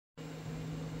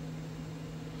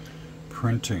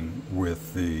printing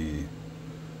with the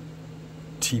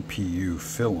TPU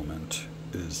filament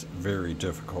is very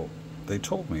difficult. They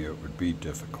told me it would be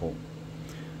difficult,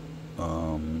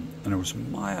 and it was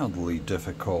mildly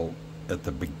difficult at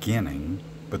the beginning,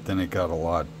 but then it got a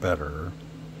lot better,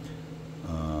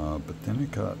 but then it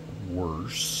got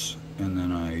worse, and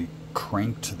then I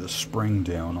cranked the spring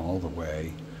down all the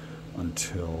way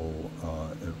until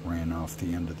it ran off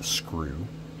the end of the screw.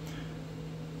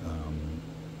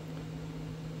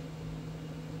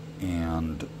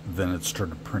 And then it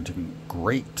started printing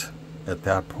great at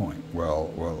that point.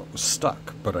 Well, it was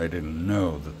stuck, but I didn't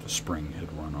know that the spring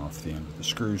had run off the end of the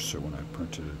screw, so when I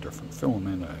printed a different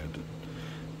filament,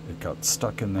 it got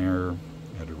stuck in there.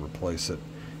 I had to replace it.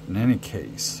 In any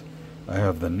case, I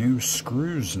have the new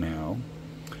screws now,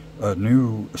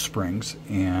 new springs,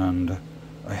 and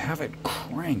I have it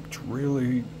cranked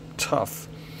really tough.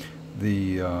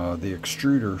 The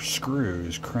extruder screw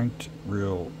is cranked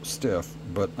real stiff,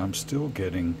 but I'm still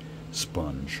getting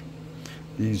sponge.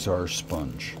 These are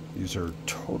sponge. These are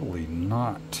totally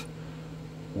not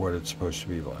what it's supposed to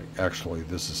be like. Actually,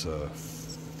 this is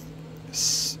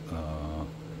it's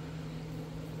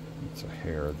a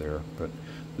hair there, but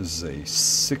this is a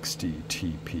 60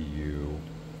 TPU,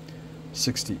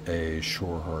 60A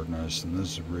shore hardness, and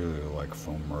this is really like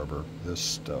foam rubber. This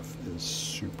stuff is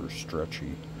super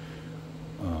stretchy.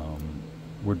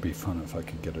 Would be fun if I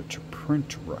could get it to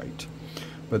print right.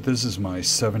 But this is my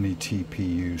 70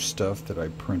 TPU stuff that I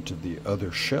printed the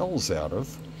other shells out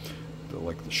of,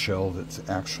 like the shell that's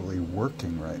actually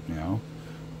working right now,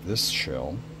 this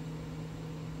shell.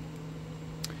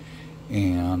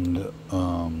 And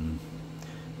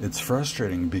it's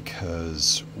frustrating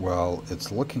because, well,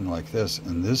 it's looking like this,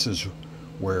 and this is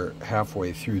where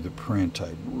halfway through the print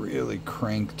I really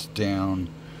cranked down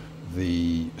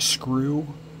the screw,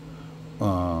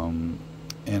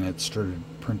 and it started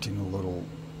printing a little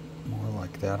more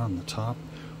like that on the top,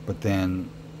 but then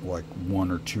like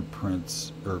one or two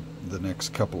prints, or the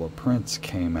next couple of prints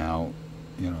came out,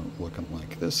 you know, looking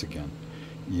like this again,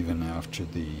 even after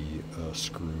the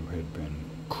screw had been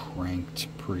cranked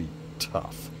pretty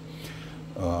tough.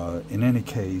 In any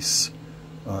case,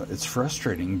 it's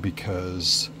frustrating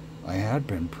because I had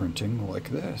been printing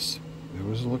like this. It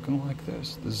was looking like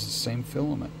this. This is the same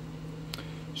filament.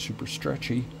 Super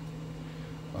stretchy.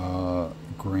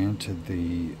 Granted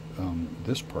the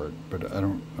this part, but I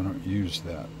don't use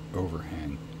that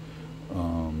overhang.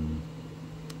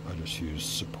 I just use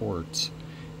supports,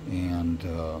 and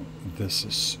this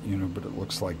is, you know, but it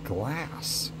looks like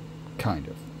glass, kind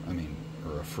of. I mean,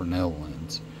 or a Fresnel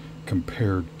lens,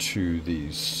 compared to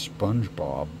these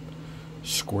SpongeBob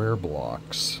square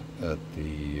blocks at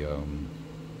the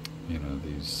you know,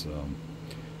 these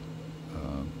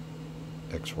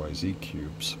XYZ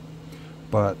cubes.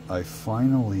 But I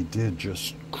finally did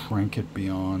just crank it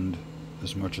beyond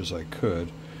as much as I could,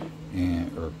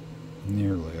 and or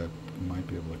nearly. I might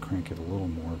be able to crank it a little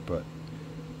more, but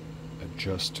I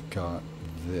just got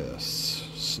this.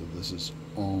 So this is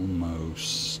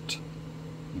almost,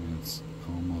 it's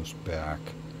almost back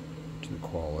to the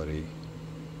quality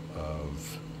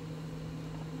of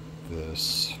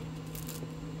this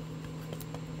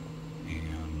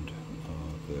and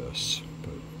this,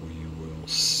 but we will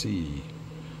see.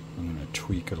 I'm going to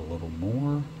tweak it a little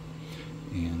more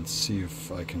and see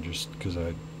if I can just, because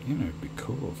you know, it'd be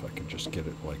cool if I could just get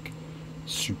it like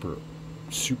super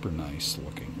nice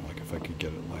looking, like if I could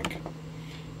get it like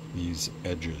these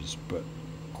edges, but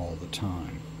all the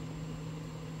time,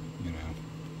 you know,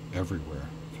 everywhere.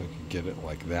 If I could get it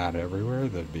like that everywhere,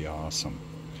 that'd be awesome.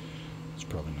 It's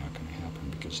probably not going to happen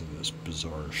because of this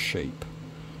bizarre shape.